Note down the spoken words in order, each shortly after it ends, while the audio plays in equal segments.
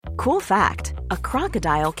Cool fact, a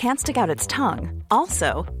crocodile can't stick out its tongue.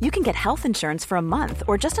 Also, you can get health insurance for a month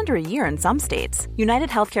or just under a year in some states. United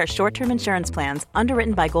Healthcare short-term insurance plans,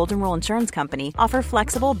 underwritten by Golden Rule Insurance Company, offer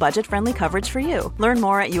flexible, budget-friendly coverage for you. Learn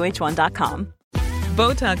more at UH1.com.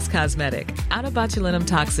 Botox Cosmetic, out of botulinum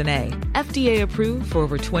toxin A, FDA approved for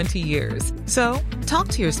over 20 years. So, talk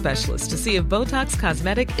to your specialist to see if Botox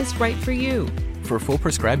Cosmetic is right for you. For full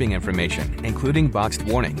prescribing information, including boxed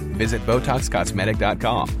warning, visit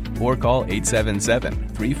BotoxCosmetic.com or call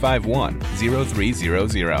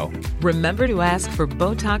 877-351-0300. Remember to ask for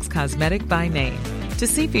Botox Cosmetic by name. To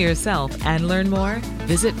see for yourself and learn more,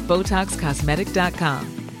 visit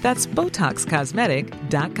BotoxCosmetic.com. That's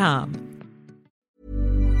BotoxCosmetic.com.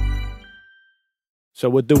 So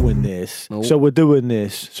we're doing this. Oh.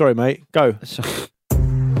 Sorry, mate. Go.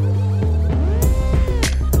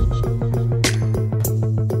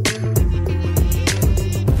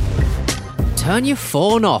 Turn your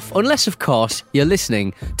phone off, unless, of course, you're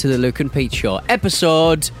listening to the Luke and Pete Show,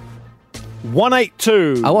 episode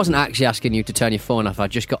 182. I wasn't actually asking you to turn your phone off. I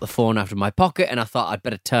just got the phone out of my pocket and I thought I'd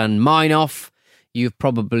better turn mine off. You've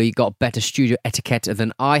probably got better studio etiquette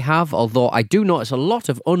than I have, although I do notice a lot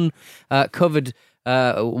of uncovered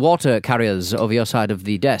water carriers over your side of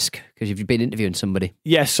the desk because you've been interviewing somebody.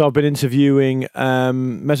 Yes, I've been interviewing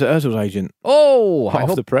Mesut Ozil's agent. Oh, Hot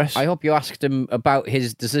off the press. I hope you asked him about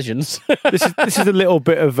his decisions. This is a little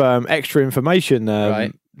bit of extra information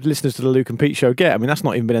Right. listeners to the Luke and Pete Show get. I mean, that's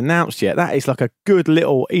not even been announced yet. That is like a good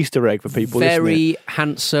little Easter egg for people listening. Very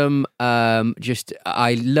handsome. I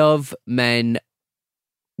love men.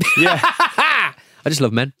 Yeah. I just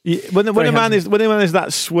love men. When a man is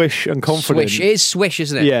that swish and confident. Swish. It is swish,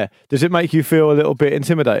 isn't it? Yeah. Does it make you feel a little bit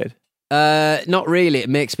intimidated? Not really. It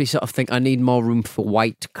makes me sort of think I need more room for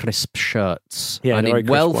white, crisp shirts. Yeah, I very need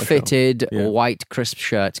crisp well-fitted, white shirt. Yeah. white, crisp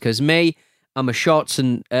shirts. Because me, I'm a shorts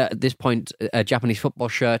and, at this point, a Japanese football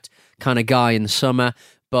shirt kind of guy in the summer.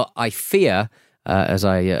 But I fear, as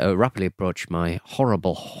I rapidly approach my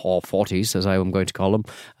horrible 40s, as I am going to call them,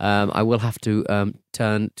 I will have to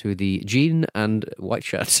turn to the jean and white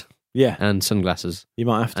shirt. Yeah. And sunglasses. You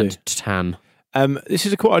might have to. And tan. This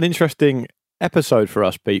is quite an interesting episode for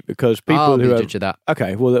us, Pete, because people I'll be who a are... judge of that.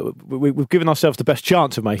 Okay, well, we've given ourselves the best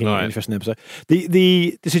chance of making an interesting episode.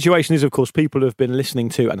 The situation is, of course, people have been listening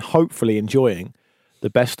to and hopefully enjoying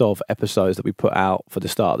the best of episodes that we put out for the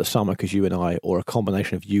start of the summer because you and I, or a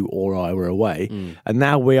combination of you or I, were away. And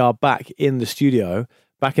now we are back in the studio,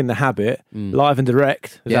 back in the habit, live and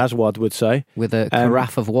direct, as Aswad would say. With a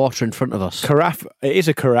carafe of water in front of us. Carafe, it is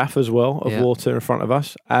a carafe as well of water in front of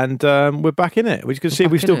us. And we're back in it. We can see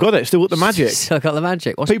we've still got it, still got the magic. Still got the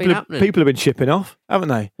magic. What's been happening? People have been chipping off, haven't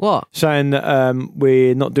they? What? Saying that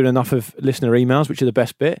we're not doing enough of listener emails, which are the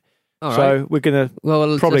best bit. All so right. we're going to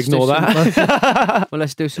well, probably ignore that. Well,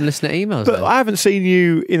 let's do some listener emails. But then. I haven't seen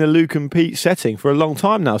you in a Luke and Pete setting for a long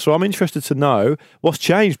time now, so I'm interested to know what's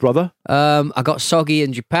changed, brother. I got soggy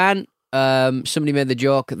in Japan. Somebody made the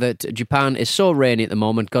joke that Japan is so rainy at the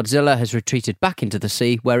moment, Godzilla has retreated back into the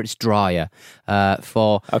sea where it's drier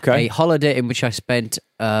for a holiday in which I spent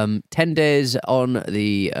 10 days on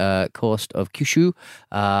the coast of Kyushu.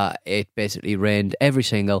 It basically rained every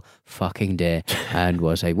single fucking day and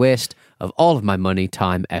was a waste of all of my money,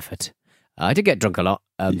 time, effort. I did get drunk a lot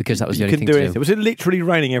because that was the only thing to do. Was it literally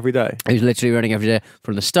raining every day? It was literally raining every day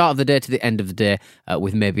from the start of the day to the end of the day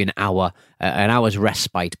with maybe an hour's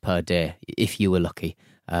respite per day, if you were lucky,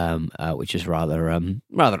 which is rather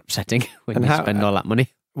upsetting when you spend all that money.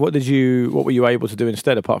 What were you able to do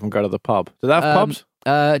instead apart from go to the pub? Do they have pubs?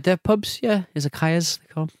 They have pubs, yeah. Izakayas, they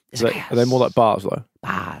call them. Are they more like bars though?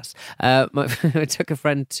 Bars. I took a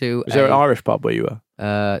friend to... Is there an Irish pub where you were?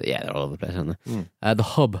 Yeah, they're all over the place, aren't they? The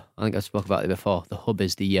Hub, I think I spoke about it before. The Hub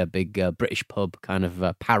is the big British pub kind of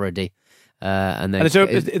parody. And is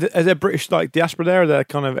there British like diaspora there? Are there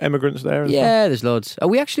kind of immigrants there? Yeah, there's loads.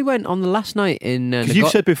 We actually went on the last night in... Because you've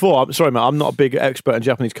said before, I'm sorry, mate, I'm not a big expert in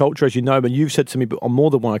Japanese culture, as you know, but you've said to me on more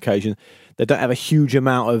than one occasion they don't have a huge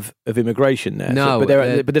amount of immigration there. No.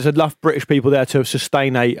 But there's enough British people there to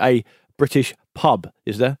sustain a British pub,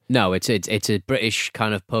 is there? No, it's a British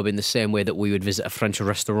kind of pub in the same way that we would visit a French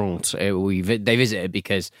restaurant. They visit it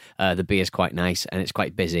because the beer's quite nice and it's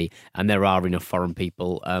quite busy, and there are enough foreign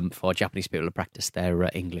people for Japanese people to practice their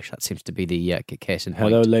English. That seems to be the case in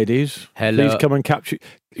point. Hello, ladies. Hello. Please come and practice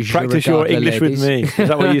your English with me. Is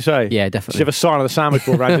that what you say? Yeah, definitely. Do you have a sign on the sandwich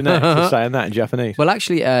board around your neck for saying that in Japanese? Well,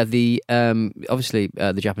 actually, obviously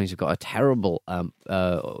the Japanese have got a terrible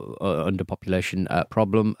underpopulation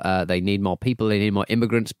problem. They need more people. people, they need more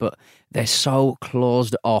immigrants, but they're so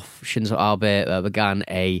closed off. Shinzo Abe began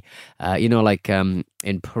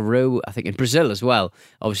in Peru, I think in Brazil as well,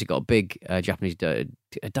 obviously got a big Japanese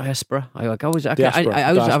diaspora. I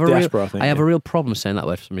have a real problem saying that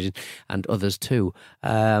word for some reason, and others too.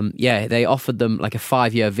 They offered them like a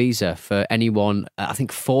 5-year visa for anyone, I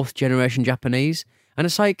think 4th generation Japanese. And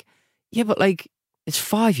it's like, yeah, but like, it's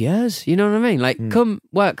 5 years, you know what I mean? Like, come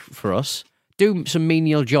work for us, do some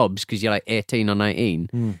menial jobs because you're like 18 or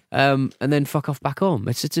 19, and then fuck off back home.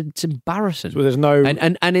 It's embarrassing. So there's no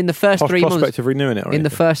and in the first 3 months, prospect of renewing it.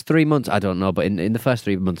 The first 3 months, I don't know, but in the first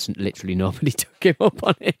 3 months, literally nobody took him up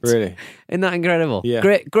on it. Really? Isn't that incredible? Yeah.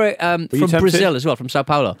 Great. From Brazil as well, from Sao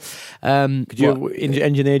Paulo. Could you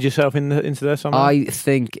engineered yourself into there somehow? I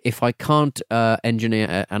think if I can't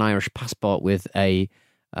engineer an Irish passport with a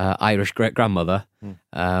Irish great-grandmother,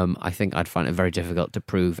 I think I'd find it very difficult to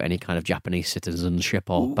prove any kind of Japanese citizenship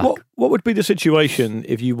or back. What would be the situation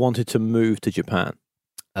if you wanted to move to Japan?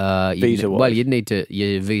 Visa-wise? You'd need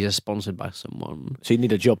your visa sponsored by someone. So you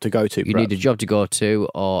need a job to go to, You need a job to go to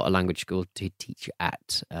or a language school to teach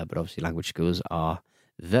at. But obviously language schools are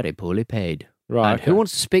very poorly paid. Right. And who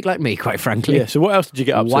wants to speak like me, quite frankly? Yeah, so what else did you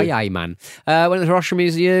get up to? Why, man? Went to the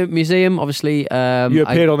Hiroshima Museum, obviously. You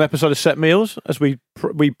appeared on an episode of Set Meals, as we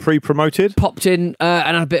pre-promoted. Popped in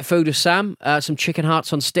and had a bit of food with Sam, some chicken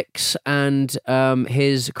hearts on sticks, and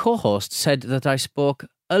his co-host said that I spoke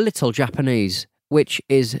a little Japanese, which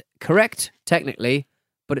is correct, technically,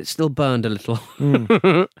 but it still burned a little. You've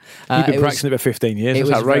been practicing it for 15 years.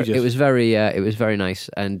 That's outrageous. It was very nice,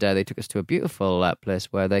 and they took us to a beautiful place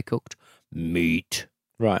where they cooked meat.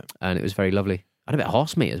 Right. And it was very lovely. And a bit of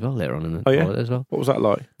horse meat as well later on in the holiday as well. What was that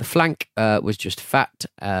like? The flank was just fat,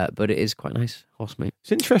 but it is quite nice, horse meat.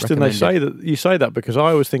 It's interesting you say that because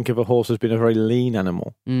I always think of a horse as being a very lean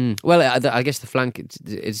animal. Well, I guess the flank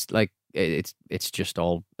it's like it's just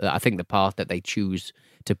all. I think the part that they choose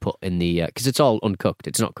to put in the because it's all uncooked.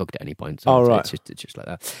 It's not cooked at any point. So it's just like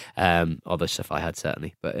that. Other stuff I had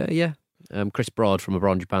certainly, but yeah. Chris Broad from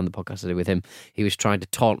Abroad in Japan, the podcast I did with him, he was trying to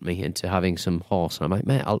taunt me into having some horse, and I'm like,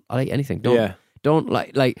 mate, I'll eat anything. Don't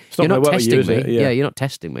like you're not testing me. Yeah, you're not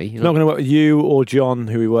testing me. It's not going to work with you or John,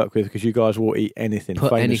 who we work with, because you guys will eat anything.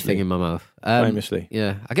 Put anything in my mouth. Famously.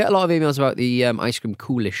 Yeah, I get a lot of emails about the ice cream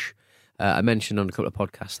Coolish. I mentioned on a couple of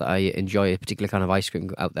podcasts that I enjoy a particular kind of ice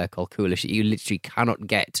cream out there called Coolish that you literally cannot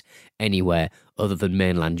get anywhere other than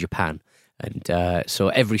mainland Japan. And so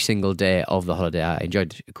every single day of the holiday, I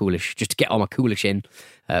enjoyed Coolish, just to get all my Coolish in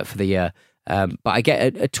for the year. But I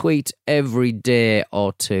get a tweet every day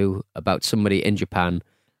or two about somebody in Japan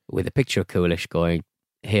with a picture of Coolish going,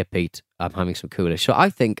 "Here, Pete, I'm having some Coolish." So I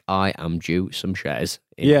think I am due some shares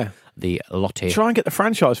in the Lotte. Try and get the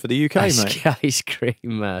franchise for the UK, mate. Ice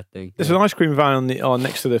cream thing. There's an ice cream van on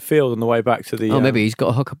next to the field on the way back to the... maybe he's got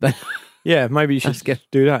a hook up there. Yeah, maybe you should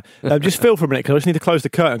do that. Just feel for a minute, because I just need to close the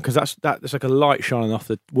curtain, because there's like a light shining off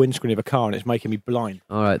the windscreen of a car, and it's making me blind.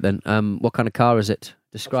 All right, then. What kind of car is it?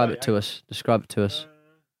 Describe it to us.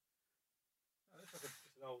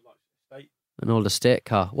 An old estate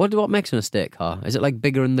car. What makes an estate car? Is it like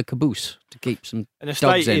bigger than the caboose to keep some An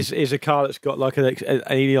estate is a car that's got like an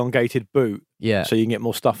elongated boot, yeah, so you can get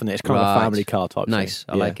more stuff in it. It's kind of a family car type thing. Nice,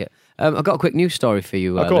 I like it. I've got a quick news story for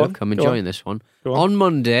you, Luke. I'm enjoying this one. On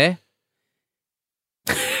Monday...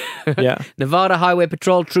 Nevada Highway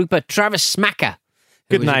Patrol Trooper Travis Smacker,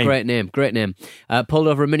 good name, great name, pulled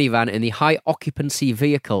over a minivan in the high occupancy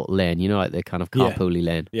vehicle lane, you know, like the kind of carpooly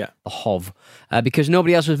lane, the HOV, because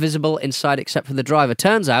nobody else was visible inside except for the driver.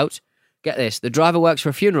 Turns out, get this, the driver works for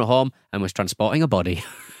a funeral home and was transporting a body.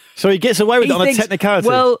 So he gets away with it on a technicality.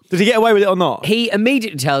 Well, does he get away with it or not? He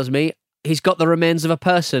immediately tells me he's got the remains of a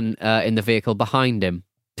person in the vehicle behind him.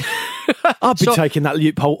 I've been taking that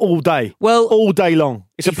loophole all day. Well, all day long.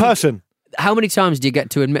 It's a person. How many times do you get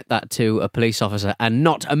to admit that to a police officer and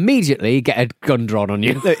not immediately get a gun drawn on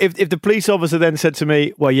you? If the police officer then said to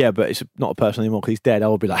me, well, yeah, but it's not a person anymore because he's dead, I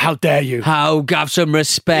would be like, how dare you? How, have some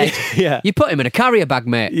respect. Yeah. You put him in a carrier bag,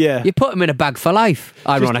 mate. Yeah. You put him in a bag for life,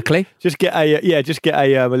 ironically. Just get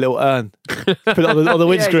a little urn. Put it on the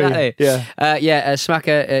windscreen.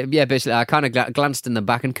 Smacker, basically, I kind of glanced in the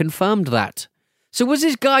back and confirmed that. So was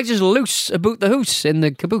this guy just loose about the hoose in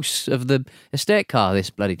the caboose of the estate car, this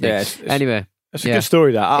bloody thing? Yeah, anyway. It's a good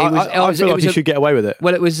story, that. I feel like he should get away with it.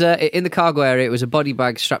 Well, it was in the cargo area. It was a body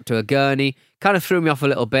bag strapped to a gurney. Kind of threw me off a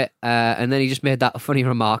little bit. And then he just made that funny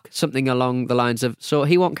remark, something along the lines of, so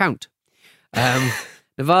he won't count.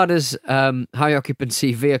 Nevada's high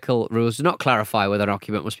occupancy vehicle rules do not clarify whether an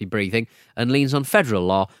occupant must be breathing and leans on federal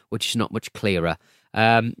law, which is not much clearer.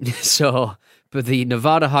 But the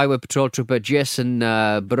Nevada Highway Patrol Trooper Jason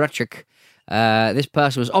Barachik This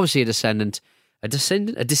person was obviously a decedent,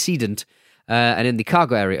 and in the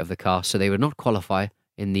cargo area of the car, so they would not qualify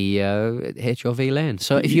in the HOV lane.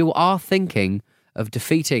 So if you are thinking of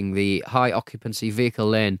defeating the high occupancy vehicle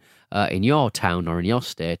lane in your town or in your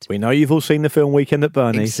state, we know you've all seen the film Weekend at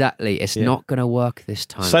Bernie's. Exactly, it's not going to work this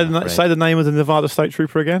time. Say the name of the Nevada State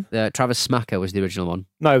Trooper again. Travis Smacker was the original one.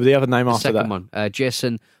 No, the other name after that. The second one,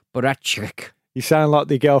 Jason Borachik. You sound like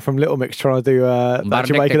the girl from Little Mix trying to do that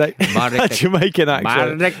Jamaican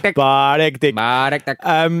accent.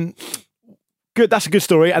 Good, that's a good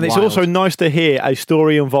story, and it's also nice to hear a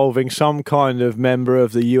story involving some kind of member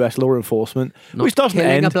of the US law enforcement, which doesn't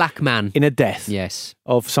end a black man in a death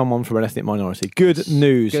of someone from an ethnic minority. Good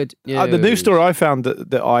news. Good the news story I found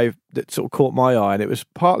that sort of caught my eye, and it was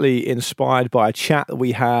partly inspired by a chat that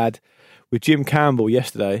we had with Jim Campbell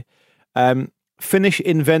yesterday. Finnish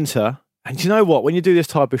inventor. And do you know what? When you do this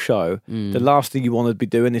type of show, the last thing you want to be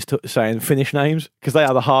doing is saying Finnish names, because they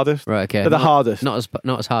are the hardest. Right, okay. They're the hardest. Not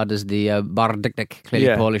as hard as the Bardiknik,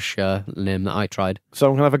 clearly Polish name that I tried. So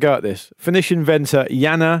I'm going to have a go at this. Finnish inventor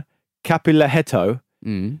Jana Kapilaheto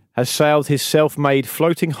has sailed his self-made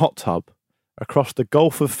floating hot tub across the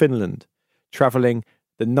Gulf of Finland, travelling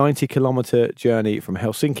the 90-kilometre journey from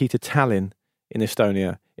Helsinki to Tallinn in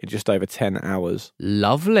Estonia in just over 10 hours.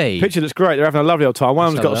 Lovely. Picture looks great. They're having a lovely old time. One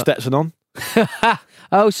of them's got a Stetson on.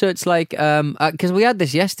 Oh, so it's like, because we had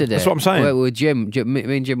this yesterday. That's what I'm saying. With Jim.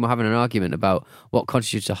 Me and Jim were having an argument about what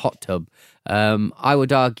constitutes a hot tub. I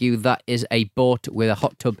would argue that is a boat with a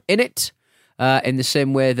hot tub in it, in the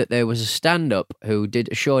same way that there was a stand-up who did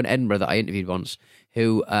a show in Edinburgh that I interviewed once,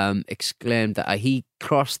 who exclaimed that he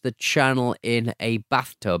crossed the channel in a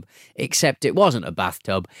bathtub, except it wasn't a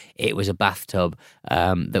bathtub, it was a bathtub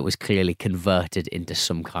that was clearly converted into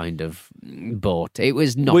some kind of boat. It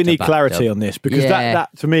was not We need clarity on this, because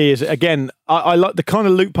that to me is, again, I like the kind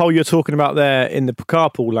of loophole you're talking about there in the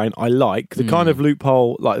carpool lane. I like the kind of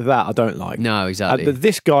loophole like that. I don't like. No, exactly. But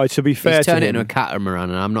this guy, to be fair, he's turned it into a catamaran,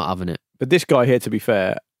 and I'm not having it. But this guy here, to be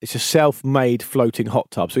fair, it's a self-made floating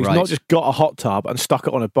hot tub. So he's not just got a hot tub and stuck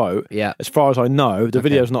it on a boat. Yeah. As far as I know, the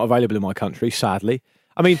video's not available in my country, sadly.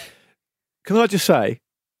 I mean, can I just say,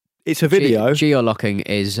 it's a video. Geolocking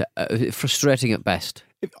is frustrating at best.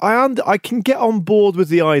 I can get on board with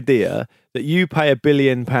the idea that you pay £1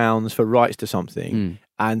 billion for rights to something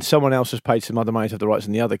and someone else has paid some other money to have the rights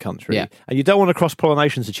in the other country. Yeah. And you don't want a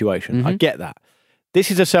cross-pollination situation. I get that. This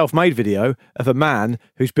is a self-made video of a man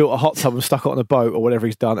who's built a hot tub and stuck it on a boat or whatever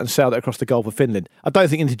he's done and sailed it across the Gulf of Finland. I don't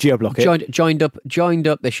think you need to geoblock it. Joined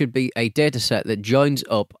up. There should be a data set that joins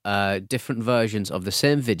up different versions of the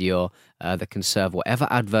same video that can serve whatever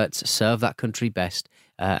adverts serve that country best.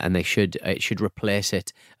 And it should replace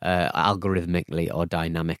it algorithmically or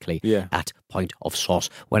dynamically at point of source.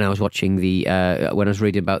 When I was watching when I was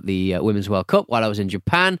reading about the Women's World Cup while I was in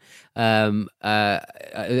Japan, all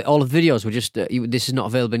of the videos were just this is not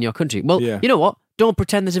available in your country. Well, you know what? Don't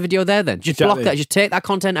pretend there's a video there. Then just block that. Just take that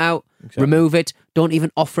content out, remove it. Don't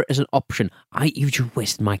even offer it as an option. You just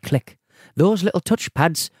wasted my click. Those little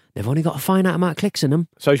touchpads, they've only got a finite amount of clicks in them.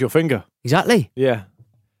 So's your finger. Exactly. Yeah.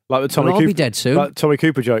 Like the Tommy Cooper, be dead soon. Like Tommy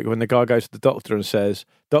Cooper joke when the guy goes to the doctor and says,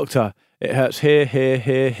 "Doctor, it hurts here, here,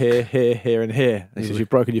 here, here, here, here, and here." And he says, "You've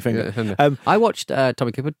broken your finger." I watched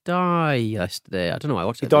Tommy Cooper die yesterday. I don't know why I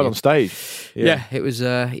watched it. He died on stage. Yeah, it was.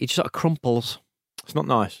 He just sort of crumples. It's not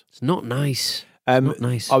nice. It's not nice. Not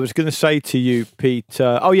nice. I was going to say to you, Pete.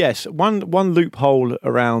 Oh yes, one loophole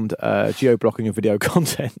around geo-blocking of video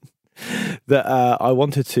content that I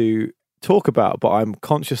wanted to talk about, but I'm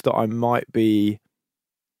conscious that I might be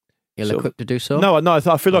ill-equipped to do so? No,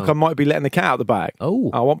 I feel like I might be letting the cat out of the bag. Oh.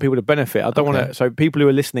 I want people to benefit. I don't want to... So people who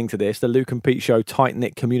are listening to this, the Luke and Pete Show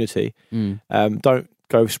tight-knit community, don't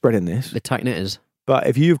go spreading this. The tight-knitters. But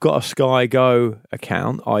if you've got a Sky Go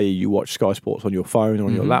account, i.e. you watch Sky Sports on your phone or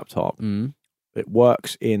on your laptop, it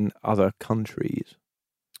works in other countries.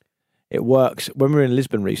 It works... When we were in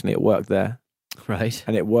Lisbon recently, it worked there. Right.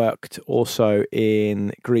 And it worked also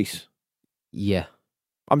in Greece. Yeah.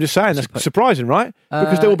 I'm just saying, that's surprising, right?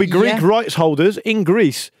 Because there will be Greek rights holders in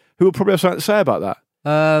Greece who will probably have something to say about that.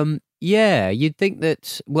 Yeah, you'd think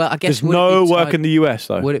that. Well, I guess there's no work in the US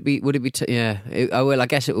though. Would it be? I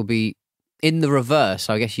guess it would be in the reverse.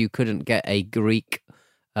 I guess you couldn't get a Greek,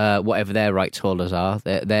 whatever their rights holders are,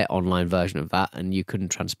 their online version of that, and you couldn't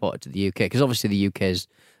transport it to the UK because obviously the UK is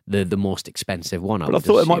the most expensive one. But I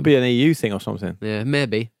thought it might be an EU thing or something. Yeah,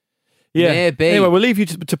 maybe. Yeah. Maybe. Anyway, we'll leave you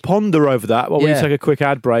to ponder over that while we take a quick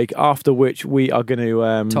ad break, after which we are going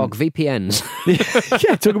to... talk VPNs.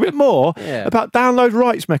 Talk a bit more about download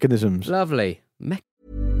rights mechanisms. Lovely.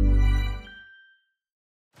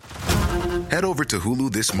 Head over to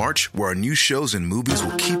Hulu this March, where our new shows and movies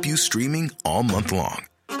will keep you streaming all month long.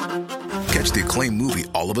 Catch the acclaimed movie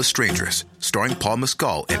All of Us Strangers, starring Paul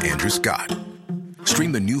Mescal and Andrew Scott.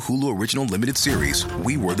 Stream the new Hulu original limited series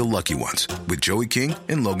We Were the Lucky Ones with Joey King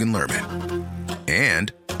and Logan Lerman.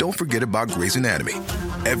 And don't forget about Grey's Anatomy.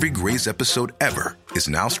 Every Grey's episode ever is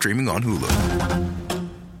now streaming on Hulu.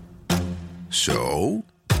 So,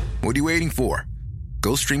 what are you waiting for?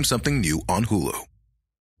 Go stream something new on Hulu.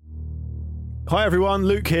 Hi everyone,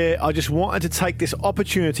 Luke here. I just wanted to take this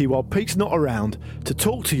opportunity while Pete's not around to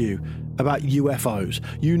talk to you about UFOs.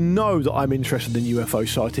 You know that I'm interested in UFO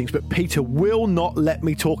sightings, but Peter will not let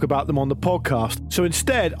me talk about them on the podcast. So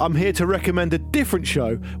instead, I'm here to recommend a different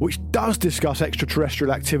show which does discuss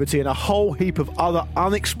extraterrestrial activity and a whole heap of other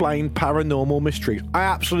unexplained paranormal mysteries. I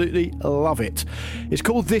absolutely love it. It's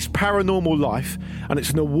called This Paranormal Life, and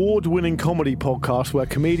it's an award-winning comedy podcast where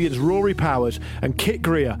comedians Rory Powers and Kit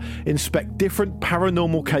Greer inspect different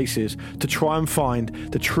paranormal cases to try and find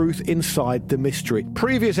the truth inside the mystery.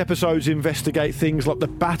 Previous episodes investigate things like the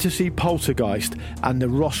Battersea poltergeist and the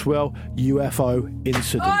Roswell UFO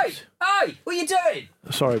incident. Hey, what are you doing?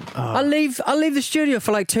 Sorry. I'll leave the studio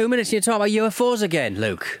for like 2 minutes and you talk about UFOs again,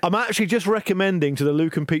 Luke. I'm actually just recommending to the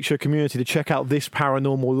Luke and Pete Show community to check out This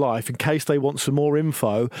Paranormal Life in case they want some more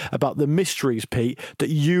info about the mysteries, Pete, that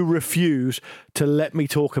you refuse to let me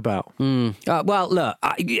talk about. Well, look,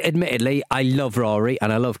 admittedly, I love Rory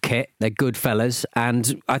and I love Kit. They're good fellas,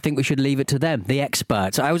 and I think we should leave it to them, the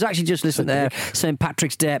experts. I was actually just listening to their St.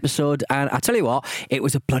 Patrick's Day episode, and I tell you what, it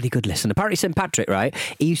was a bloody good listen. Apparently St. Patrick, right,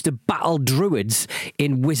 he used to battle druids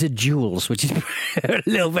in wizard duels, which is a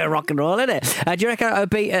little bit of rock and roll, isn't it? Do you reckon I would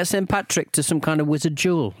beat St. Patrick to some kind of wizard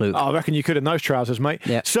duel, Luke? I reckon you could in those trousers, mate.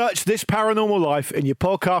 Yep. Search This Paranormal Life in your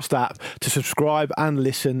podcast app to subscribe and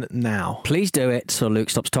listen now. Please do it so Luke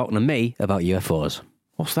stops talking to me about UFOs.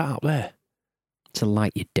 What's that up there? It's a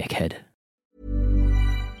light, you dickhead.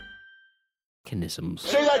 Mechanisms.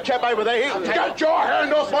 See that chap over there? Get your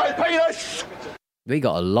hand off my penis! We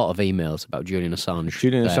got a lot of emails about Julian Assange.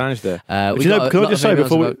 Assange there. We got a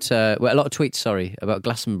lot of tweets, about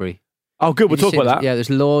Glastonbury. Oh, good. We'll talk about that. Yeah,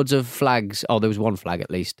 there's loads of flags. Oh, there was one flag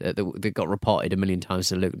at least that got reported a million times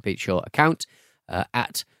to the Luke and Pete Show account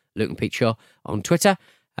at Luke and Pete Show on Twitter.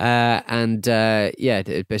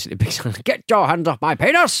 It basically get your hands off my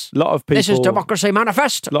penis. A lot of people. This is Democracy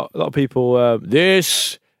Manifest. A lot of people.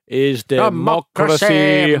 This is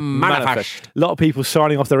Democracy Manifest. A lot of people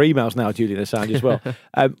signing off their emails now, Julian Assange, as well.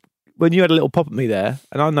 When you had a little pop at me there,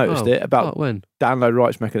 and I noticed it about download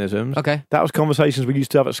rights mechanisms. Okay. That was conversations we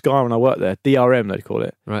used to have at Sky when I worked there. DRM, they'd call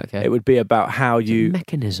it. Right, okay. It would be about how you...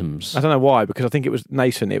 Mechanisms. I don't know why, because I think it was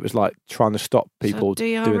nascent. It was like trying to stop people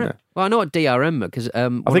doing that. Well, I know what DRM, because... I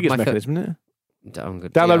think it's mechanism, isn't it? Download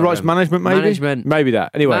DRM. Rights management, maybe? Management. Maybe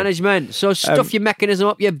that. Anyway. Management. So stuff your mechanism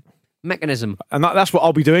up your mechanism. And that's what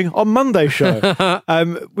I'll be doing on Monday's show.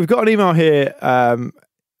 We've got an email here.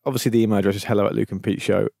 Obviously, the email address is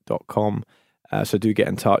hello@lukeandpeteshow.com. So do get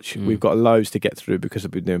in touch. We've got loads to get through because we've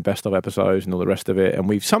been doing best of episodes and all the rest of it. And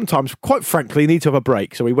we've sometimes, quite frankly, need to have a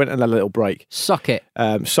break. So we went and had a little break. Suck it.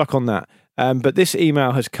 Suck on that. But this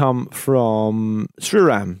email has come from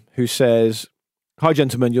Sriram, who says, "Hi,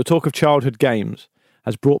 gentlemen. Your talk of childhood games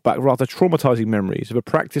has brought back rather traumatizing memories of a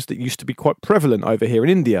practice that used to be quite prevalent over here in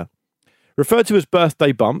India. Referred to as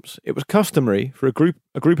birthday bumps, it was customary for a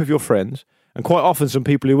group of your friends, and quite often some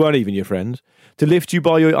people who weren't even your friends, to lift you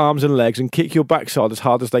by your arms and legs and kick your backside as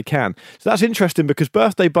hard as they can." So that's interesting because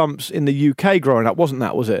birthday bumps in the UK growing up, wasn't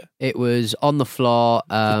that, was it? It was on the floor,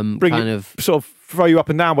 sort of throw you up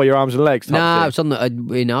and down by your arms and legs. Nah, it was on the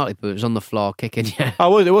in Hartlepool, it was on the floor kicking. Yeah.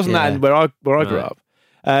 Oh, it wasn't that where I grew up.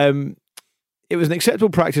 It was an acceptable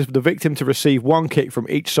practice for the victim to receive one kick from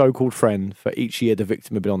each so-called friend for each year the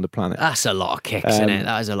victim had been on the planet. That's a lot of kicks, isn't it?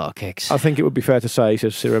 That is a lot of kicks. I think it would be fair to say,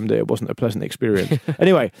 says Siram, that it wasn't a pleasant experience.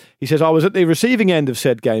 Anyway, he says, "I was at the receiving end of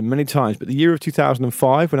said game many times, but the year of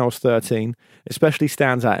 2005, when I was 13, especially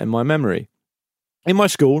stands out in my memory. In my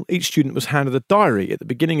school, each student was handed a diary at the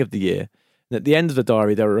beginning of the year, and at the end of the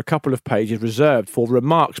diary, there were a couple of pages reserved for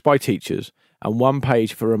remarks by teachers, and one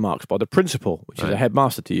page for remarks by the principal, which is a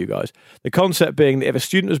headmaster to you guys. The concept being that if a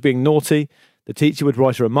student was being naughty, the teacher would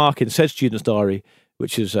write a remark in said student's diary,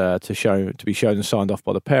 which is to be shown and signed off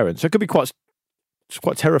by the parents. So it could be quite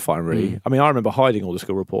terrifying, really. I mean, I remember hiding all the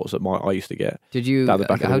school reports that I used to get. Did you? Down the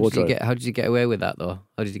back of the wardrobe. How did you get away with that, though?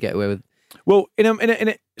 How did you get away with? Well,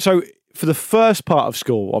 so for the first part of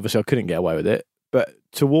school, obviously, I couldn't get away with it. But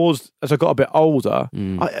as I got a bit older,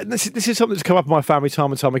 this is something that's come up in my family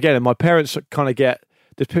time and time again, and my parents kind of get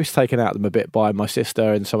the piss taken out of them a bit by my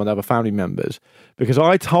sister and some of the other family members, because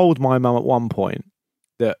I told my mum at one point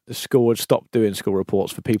that the school had stopped doing school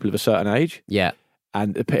reports for people of a certain age. Yeah.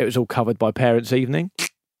 And it was all covered by Parents' Evening.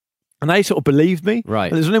 And they sort of believed me.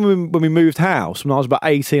 Right. And it was only when we moved house, when I was about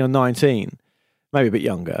 18 or 19, maybe a bit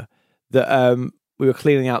younger, that we were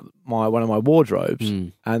cleaning out one of my wardrobes,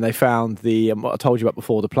 and they found what I told you about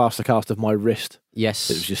before, the plaster cast of my wrist. Yes.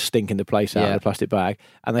 It was just stinking the place out of the plastic bag.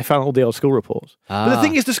 And they found all the old school reports. But the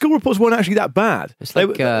thing is, the school reports weren't actually that bad. They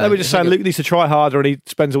were just saying, Luke needs to try harder, and he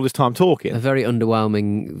spends all this time talking. A very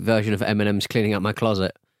underwhelming version of Eminem's cleaning out my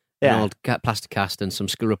closet. Yeah. An old plaster cast and some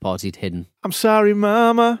school reports he'd hidden. I'm sorry,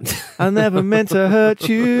 Mama. I never meant to hurt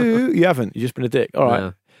you. You haven't. You've just been a dick. All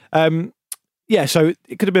right. No. Yeah, so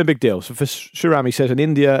it could have been a big deal. So for Shriram, he says, in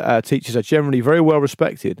India, teachers are generally very well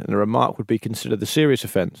respected, and a remark would be considered a serious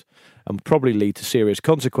offence and would probably lead to serious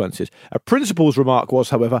consequences. A principal's remark was,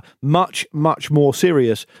 however, much, much more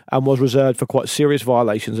serious and was reserved for quite serious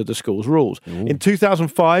violations of the school's rules. Ooh. In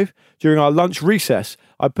 2005, during our lunch recess,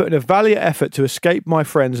 I put in a valiant effort to escape my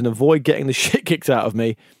friends and avoid getting the shit kicked out of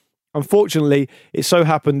me. Unfortunately, it so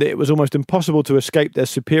happened that it was almost impossible to escape their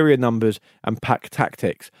superior numbers and pack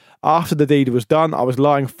tactics. After the deed was done, I was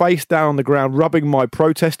lying face down on the ground, rubbing my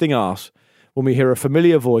protesting arse, when we hear a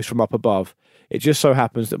familiar voice from up above. It just so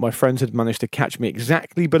happens that my friends had managed to catch me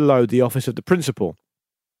exactly below the office of the principal.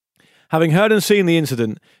 Having heard and seen the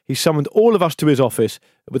incident, he summoned all of us to his office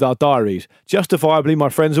with our diaries. Justifiably, my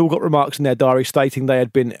friends all got remarks in their diaries stating they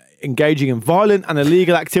had been engaging in violent and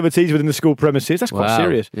illegal activities within the school premises. That's quite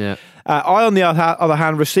serious. Yeah. I, on the other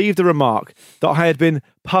hand, received a remark that I had been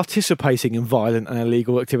participating in violent and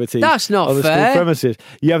illegal activities. That's not on the fair. school premises.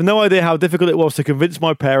 You have no idea how difficult it was to convince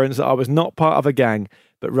my parents that I was not part of a gang,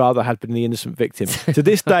 but rather had been the innocent victim. To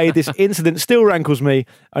this day, this incident still rankles me,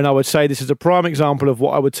 and I would say this is a prime example of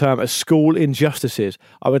what I would term as school injustices.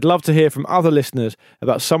 I would love to hear from other listeners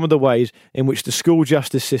about some of the ways in which the school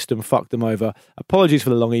justice system fucked them over. Apologies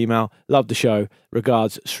for the long email. Love the show.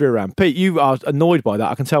 Regards, Sriram. Pete, you are annoyed by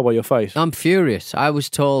that. I can tell by your face. I'm furious. I was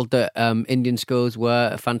told that Indian schools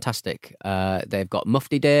were fantastic. They've got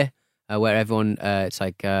Mufti Day, where everyone,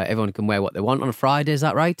 everyone can wear what they want on a Friday. Is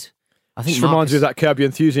that right? I think just reminds me of that Curb Your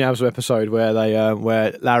Enthusiasm episode where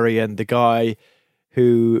where Larry and the guy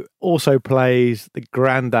who also plays the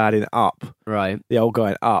granddad in Up, right? The old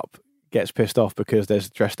guy in Up gets pissed off because there's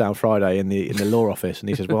Dress Down Friday in the law office, and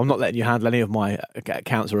he says, "Well, I'm not letting you handle any of my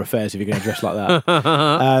accounts or affairs if you're going to dress like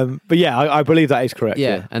that." But yeah, I believe that is correct.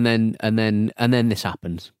 Yeah, and then this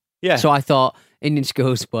happens. Yeah. So I thought Indian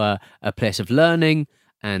schools were a place of learning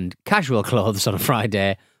and casual clothes on a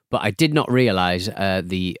Friday. But I did not realise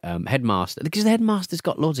the headmaster, because the headmaster's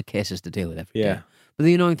got loads of cases to deal with every day. But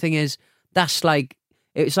the annoying thing is, it's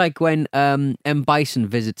like when M. Bison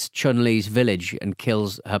visits Chun-Li's village and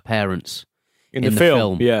kills her parents in the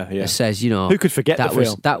film. Yeah. It says, who could forget the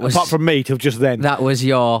film? Apart from me, till just then. That was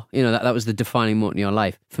that was the defining moment in your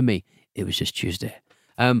life. For me, it was just Tuesday.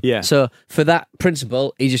 So for that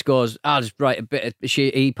principal, he just goes, I'll just write a bit.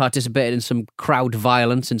 He participated in some crowd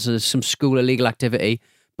violence and some school illegal activity.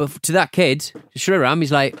 But to that kid, Sriram,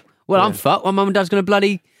 he's like, well, I'm fucked. My mum and dad's going to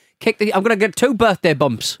bloody I'm going to get 2 birthday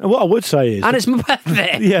bumps. And what I would say is... And it's my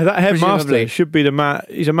birthday. Yeah, that headmaster should be the man...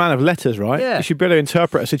 He's a man of letters, right? Yeah. He should be able to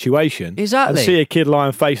interpret a situation. Exactly. And see a kid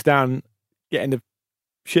lying face down, getting the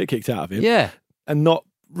shit kicked out of him. Yeah. And not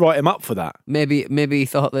write him up for that. Maybe he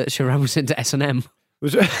thought that Sriram was into S&M.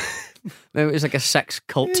 Maybe it was like a sex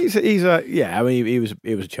cult. He was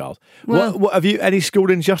a child. Well, what have you any school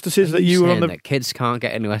injustices that you were on the... that kids can't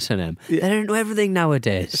get into S&M? Yeah. They're into everything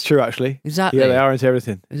nowadays. It's true, actually. Exactly. Yeah, they are into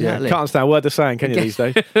everything. Exactly. Yeah. Can't understand a word they're saying, can you, these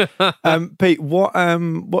days? Pete,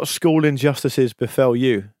 what school injustices befell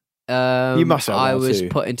you? You must have. I was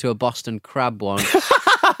put into a Boston Crab once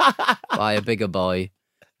by a bigger boy.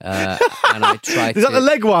 And I tried. Is that the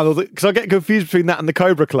leg one? Because I get confused between that and the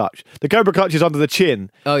Cobra Clutch. The Cobra Clutch is under the chin.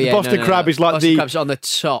 Oh yeah, the Boston Crab is like Boston Crab's on the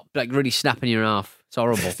top, like really snapping you off. It's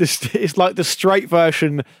horrible. It's like the straight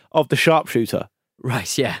version of the sharpshooter.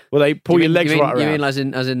 Right? Yeah. Well, they pull your legs right around. You mean as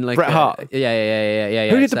in like Bret Hart? Yeah.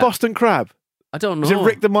 Who did the Boston Crab? I don't know. Is it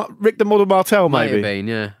Rick the Model Martel? Might maybe. have been.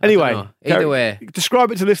 Yeah. Anyway, either way, describe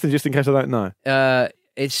it to listeners just in case I don't know.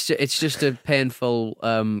 It's just a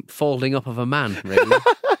painful folding up of a man, really.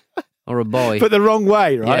 Or a boy. But the wrong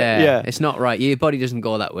way, right? Yeah. It's not right. Your body doesn't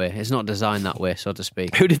go that way. It's not designed that way, so to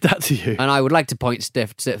speak. Who did that to you? And I would like to point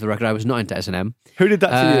stiff for the record, I was not into S&M. Who did that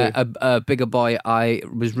to you? A bigger boy I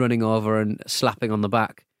was running over and slapping on the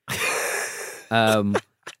back.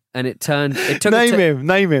 and it took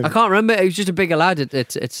Name him. I can't remember. He was just a bigger lad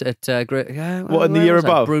at great. What, in the year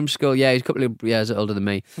above? Broom School. Yeah, he's a couple of years older than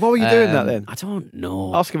me. What were you doing that then? I don't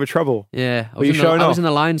know. Asking for trouble. Yeah, I were you showing off? I was in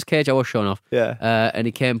the lion's cage. I was showing off. Yeah. And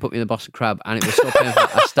he came and put me in the Boston Crab, and it was so painful.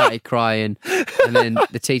 I started crying, and then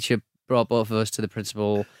the teacher brought both of us to the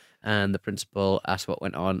principal, and the principal asked what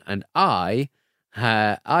went on, and I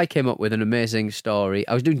came up with an amazing story.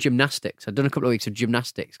 I was doing gymnastics. I'd done a couple of weeks of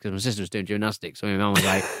gymnastics because my sister was doing gymnastics. So my mum was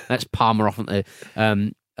like, let's palm her off onto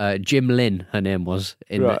Jim Lynn, her name was.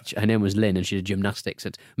 Her name was Lynn, and she did gymnastics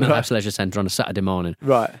at Millhouse Leisure Centre on a Saturday morning.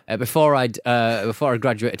 Right. Before I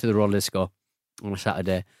graduated to the roller disco on a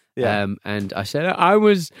Saturday. Yeah. And I said,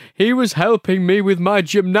 he was helping me with my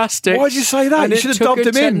gymnastics. Why'd you say that? And you should have dubbed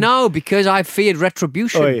him in. No, because I feared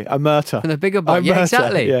retribution. Oi, a murder. From the bigger boy. Yeah,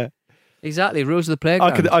 exactly. Yeah. Exactly, rules of the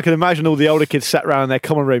playground. I could imagine all the older kids sat around in their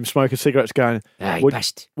common room smoking cigarettes going, what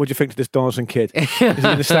do you think to this Donaldson kid? Is he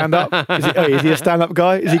going to stand up? Is he a stand-up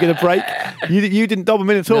guy? Is he going to break? You didn't dob him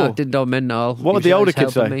in at all? No, I didn't dob him in at all. What did the older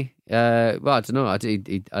kids say? Me. Well, I don't know. I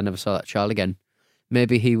never saw that child again.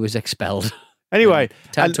 Maybe he was expelled. Anyway.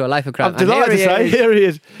 Turned to a life of crap. I'm delighted to say, here he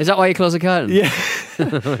is. Is that why you close the curtain? Yeah.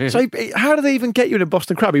 So how did they even get you in a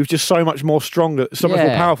Boston Crab? He was just so much more stronger, so much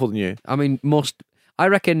more powerful than you. I mean, I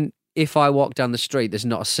reckon if I walk down the street, there's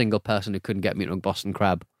not a single person who couldn't get me into a Boston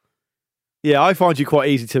Crab. Yeah, I find you quite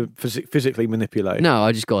easy to physically manipulate. No,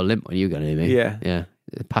 I just got a limp when you got near me. Yeah. Yeah.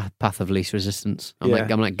 Path of least resistance. I'm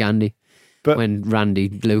like Gandhi when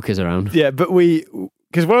Randy Luke is around. Yeah, but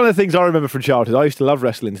because one of the things I remember from childhood, I used to love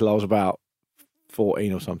wrestling until I was about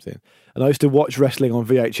 14 or something. And I used to watch wrestling on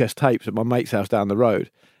VHS tapes at my mate's house down the road.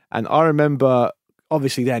 And I remember,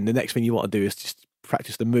 obviously then, the next thing you want to do is just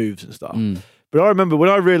practice the moves and stuff. But I remember when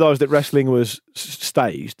I realised that wrestling was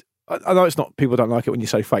staged, I know it's not, people don't like it when you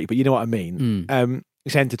say fake, but you know what I mean.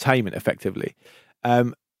 It's entertainment, effectively.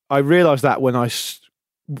 I realised that when I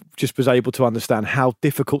just was able to understand how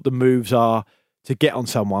difficult the moves are to get on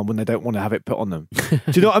someone when they don't want to have it put on them. Do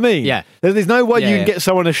you know what I mean? Yeah. There's no way you can get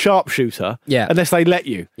someone a sharpshooter unless they let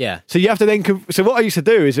you. Yeah. So you have to then... So what I used to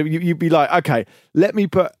do is you'd be like, okay, let me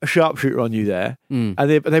put a sharpshooter on you there. And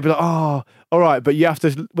they'd be like, oh, all right, but you have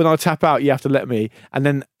to... When I tap out, you have to let me. And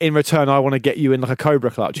then in return, I want to get you in like a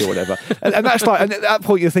cobra clutch or whatever. and that's like... And at that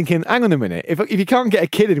point, you're thinking, hang on a minute. If you can't get a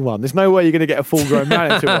kid in one, there's no way you're going to get a full-grown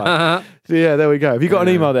man into one. So yeah, there we go. Have you got an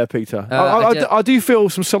email there, Peter? I do feel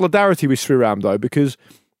some solidarity with Sriram, though, because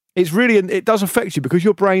it's really... It does affect you because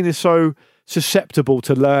your brain is so susceptible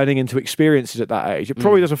to learning and to experiences at that age. It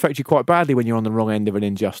probably does affect you quite badly when you're on the wrong end of an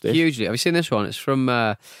injustice. Hugely. Have you seen this one? It's from...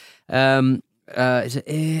 is it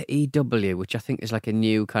AEW, which I think is like a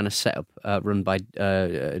new kind of setup run by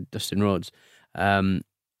Dustin Rhodes. And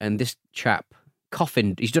this chap,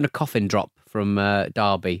 he's done a coffin drop from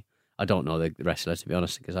Derby. I don't know the wrestler, to be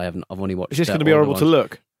honest, because I've only watched... Is this going to be horrible to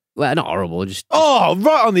look? Well, not horrible, just... Oh,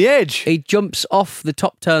 right on the edge! He jumps off the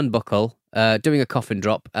top turnbuckle, doing a coffin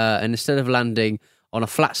drop, and instead of landing on a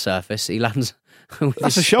flat surface, he lands...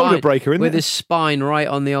 That's a shoulder breaker, isn't it? With his spine right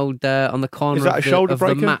on the old on the corner Is that a shoulder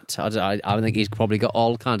breaker? The mat. I think he's probably got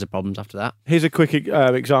all kinds of problems after that. Here's a quick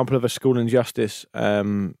example of a school injustice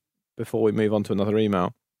before we move on to another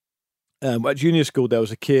email. At junior school, there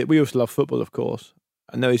was a kid. We used to love football, of course.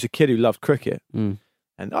 And there was a kid who loved cricket. And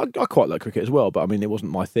I quite like cricket as well, but I mean, it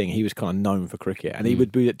wasn't my thing. He was kind of known for cricket. And he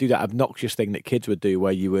would do that obnoxious thing that kids would do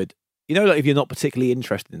where you would... You know, like if you're not particularly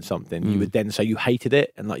interested in something, you would then say you hated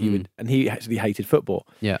it, and like you would, and he actually hated football.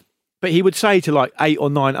 Yeah, but he would say to like 8 or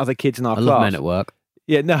 9 other kids in our class, love men at work.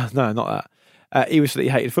 Yeah, no, not that. He was that he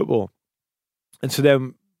hated football, and so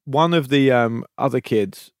then one of the other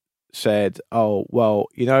kids said, "Oh, well,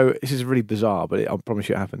 you know, this is really bizarre, but I promise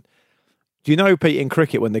you it happened. Do you know, Pete, in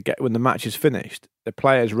cricket when the match is finished, the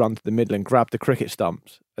players run to the middle and grab the cricket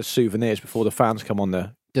stumps as souvenirs before the fans come on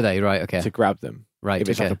the do they right? Okay, to grab them." Right, if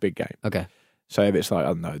it's like a big game. Okay. So if it's like, I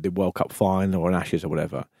don't know, the World Cup final or an Ashes or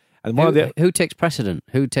whatever. And who takes precedent?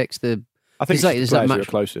 Who takes the... I think it's the players who are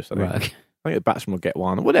closest. I think. Right, okay. I think the batsman will get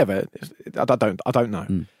one or whatever. I don't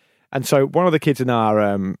know. And so one of the kids in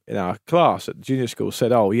our class at junior school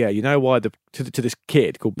said, oh yeah, you know why to this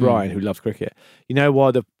kid called Brian who loves cricket, you know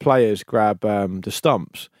why the players grab the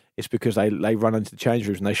stumps? It's because they run into the change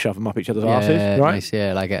rooms and they shove them up each other's arses, right? Nice,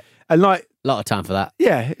 yeah, like it. And like a lot of time for that.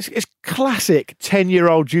 Yeah, it's classic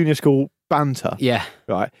 10-year-old junior school banter. Yeah,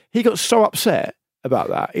 right. He got so upset about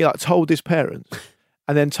that. He like told his parents,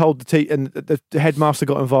 and then told and the headmaster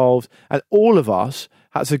got involved, and all of us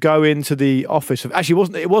had to go into the office of.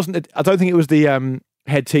 Actually, it wasn't. I don't think it was the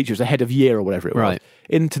head teacher. It was the head of year or whatever it was. Right.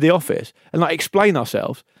 Into the office and like explain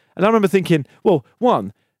ourselves. And I remember thinking, well,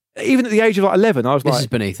 one, even at the age of like 11, I was This like... is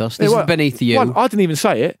beneath us. This is beneath you. One, I didn't even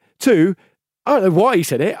say it. Two, I don't know why he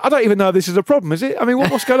said it. I don't even know if this is a problem, is it? I mean,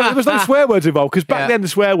 what's going on? There was no swear words involved, because back then the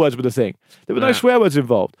swear words were the thing. There were no swear words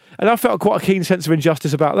involved. And I felt quite a keen sense of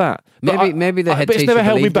injustice about that. Maybe the head teacher it's never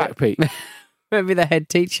held me believed back, it. Pete. Maybe the head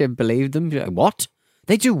teacher believed them. Like, what?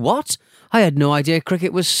 They do what? I had no idea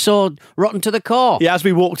cricket was so rotten to the core. Yeah, as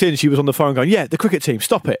we walked in, she was on the phone going, yeah, the cricket team,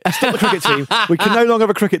 stop it. Stop the cricket team. We can no longer have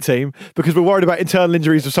a cricket team because we're worried about internal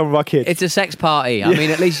injuries of some of our kids. It's a sex party. I mean,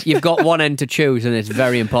 at least you've got one end to choose, and it's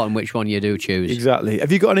very important which one you do choose. Exactly.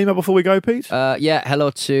 Have you got an email before we go, Pete? Yeah, hello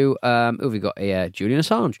to, who have we got here? Julian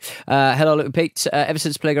Assange. Hello, Luke and Pete. Ever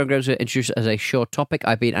since Playground Games were introduced as a show topic,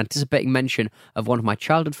 I've been anticipating mention of one of my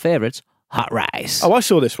childhood favourites, hot rice. Oh, I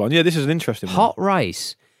saw this one. Yeah, this is an interesting one. Hot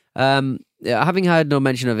rice. Having had no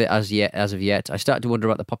mention of it as of yet, I started to wonder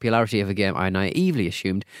about the popularity of a game I naively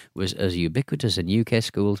assumed was as ubiquitous in UK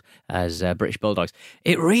schools as British Bulldogs.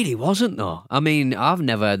 It really wasn't, though. I mean, I've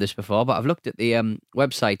never heard this before, but I've looked at the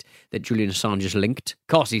website that Julian Assange has linked. Of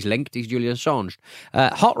course he's linked, he's Julian Assange.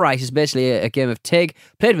 Hot rice is basically a game of tig,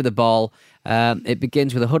 played with a ball. It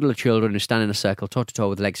begins with a huddle of children who stand in a circle, toe-to-toe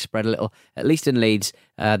with legs spread a little. At least in Leeds,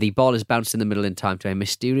 the ball is bounced in the middle in time to a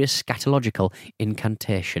mysterious scatological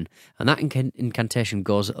incantation. And that incantation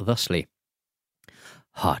goes thusly.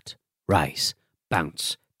 Hot rice,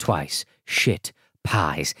 bounce, twice, shit,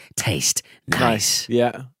 pies, taste, nice.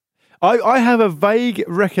 Yeah. I have a vague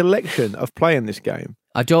recollection of playing this game.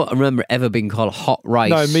 I don't remember ever being called hot rice.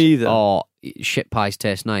 No, me either. Or shit pies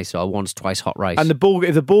taste nice, or once, twice hot rice. And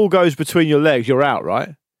if the ball goes between your legs, you're out,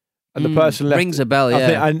 right? And the person left rings a bell,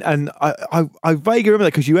 yeah. I vaguely remember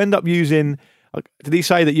that because you end up using. Did he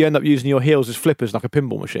say that you end up using your heels as flippers like a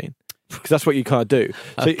pinball machine? Because that's what you kind of do.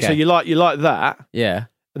 So you like that, yeah,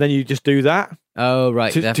 and then you just do that. Oh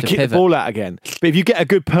right, to kick pivot the ball out again. But if you get a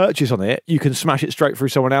good purchase on it, you can smash it straight through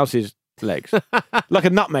someone else's legs, like a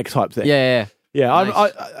nutmeg type thing. Yeah.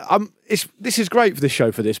 Nice. This is great for this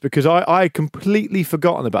show for this because I completely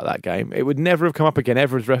forgotten about that game. It would never have come up again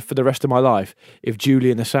ever for the rest of my life if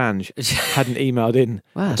Julian Assange hadn't emailed in.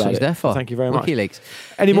 Wow, that's what he's there for. Thank you very much. WikiLeaks.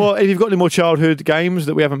 More? If you've got any more childhood games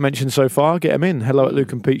that we haven't mentioned so far, get them in.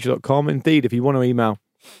 hello@lukeandpete.com. Indeed, if you want to email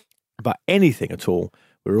about anything at all,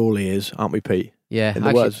 we're all ears, aren't we, Pete? Yeah,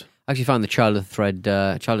 I actually found the childhood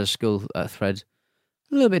school thread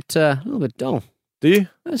a little bit dull. Do you?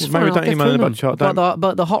 Maybe don't email about child.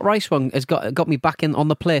 But the hot rice one has got me back on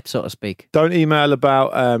the plate, so to speak. Don't email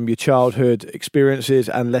about your childhood experiences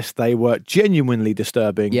unless they were genuinely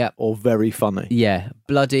disturbing or very funny. Yeah,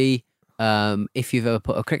 bloody. If you've ever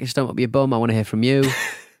put a cricket stump up your bum, I want to hear from you.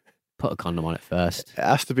 Put a condom on it first. It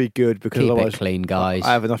has to be good because keep otherwise it clean, guys.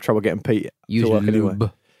 I have enough trouble getting Pete Use to work lube.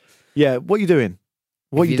 Anyway. Yeah, what are you doing?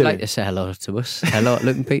 If you'd like to say hello to us,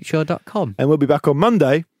 hello@lukeandpeteshow.com. And we'll be back on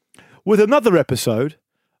Monday with another episode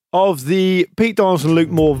of the Pete Donaldson Luke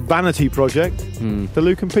Moore vanity project, the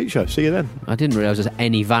Luke and Pete Show. See you then. I didn't realise there's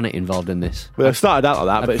any vanity involved in this. Well, it started out like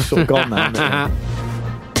that, but it's sort of gone now, isn't it?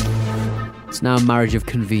 It's now a marriage of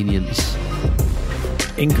convenience.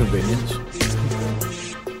 Inconvenience.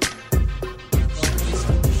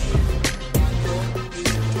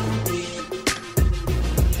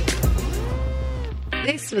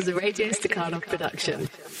 This was a Radio Stakhanov production.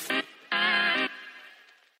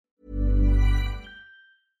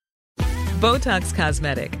 Botox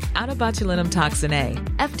Cosmetic, out of botulinum toxin A,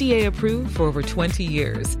 FDA approved for over 20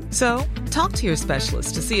 years. So, talk to your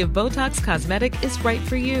specialist to see if Botox Cosmetic is right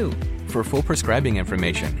for you. For full prescribing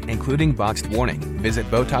information, including boxed warning, visit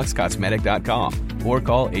BotoxCosmetic.com or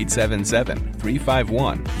call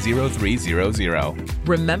 877-351-0300.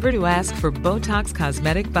 Remember to ask for Botox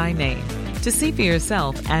Cosmetic by name. To see for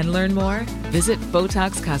yourself and learn more, visit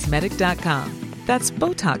BotoxCosmetic.com. That's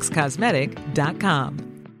BotoxCosmetic.com.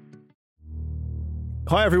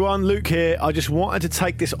 Hi everyone, Luke here. I just wanted to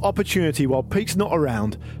take this opportunity while Pete's not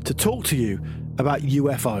around to talk to you about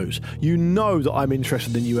UFOs. You know that I'm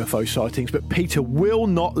interested in UFO sightings, but Peter will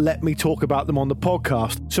not let me talk about them on the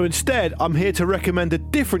podcast. So instead, I'm here to recommend a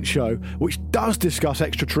different show which does discuss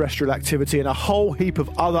extraterrestrial activity and a whole heap of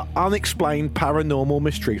other unexplained paranormal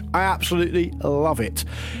mysteries. I absolutely love it.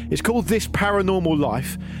 It's called This Paranormal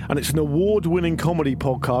Life, and it's an award-winning comedy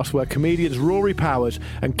podcast where comedians Rory Powers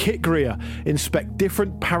and Kit Greer inspect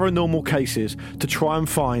different paranormal cases to try and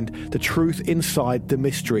find the truth inside the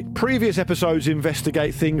mystery. Previous episodes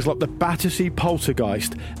investigate things like the Battersea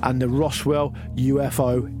poltergeist and the Roswell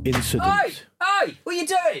UFO incident. Hey, what are you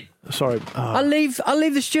doing? Sorry. I'll leave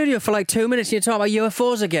the studio for like 2 minutes and you talk about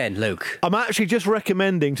UFOs again, Luke. I'm actually just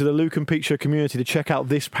recommending to the Luke and Pete Show community to check out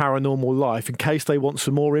This Paranormal Life in case they want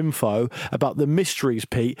some more info about the mysteries,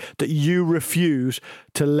 Pete, that you refuse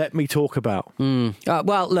to let me talk about.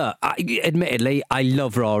 Well, look, admittedly, I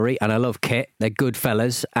love Rory and I love Kit. They're good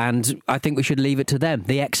fellas, and I think we should leave it to them,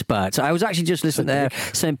 the experts. I was actually just listening to their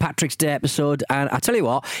St. Patrick's Day episode, and I tell you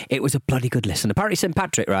what, it was a bloody good listen. Apparently St.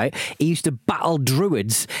 Patrick, right, he used to battle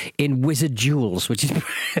druids in wizard duels, which is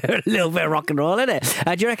a little bit of rock and roll, isn't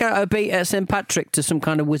it? Do you reckon I would beat St. Patrick to some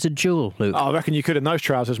kind of wizard duel, Luke? I reckon you could in those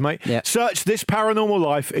trousers, mate. Yep. Search This Paranormal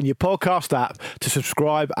Life in your podcast app to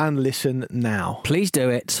subscribe and listen now. Please do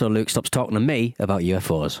it so Luke stops talking to me about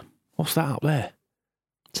UFOs. What's that up there?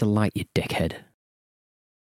 It's a light, you dickhead.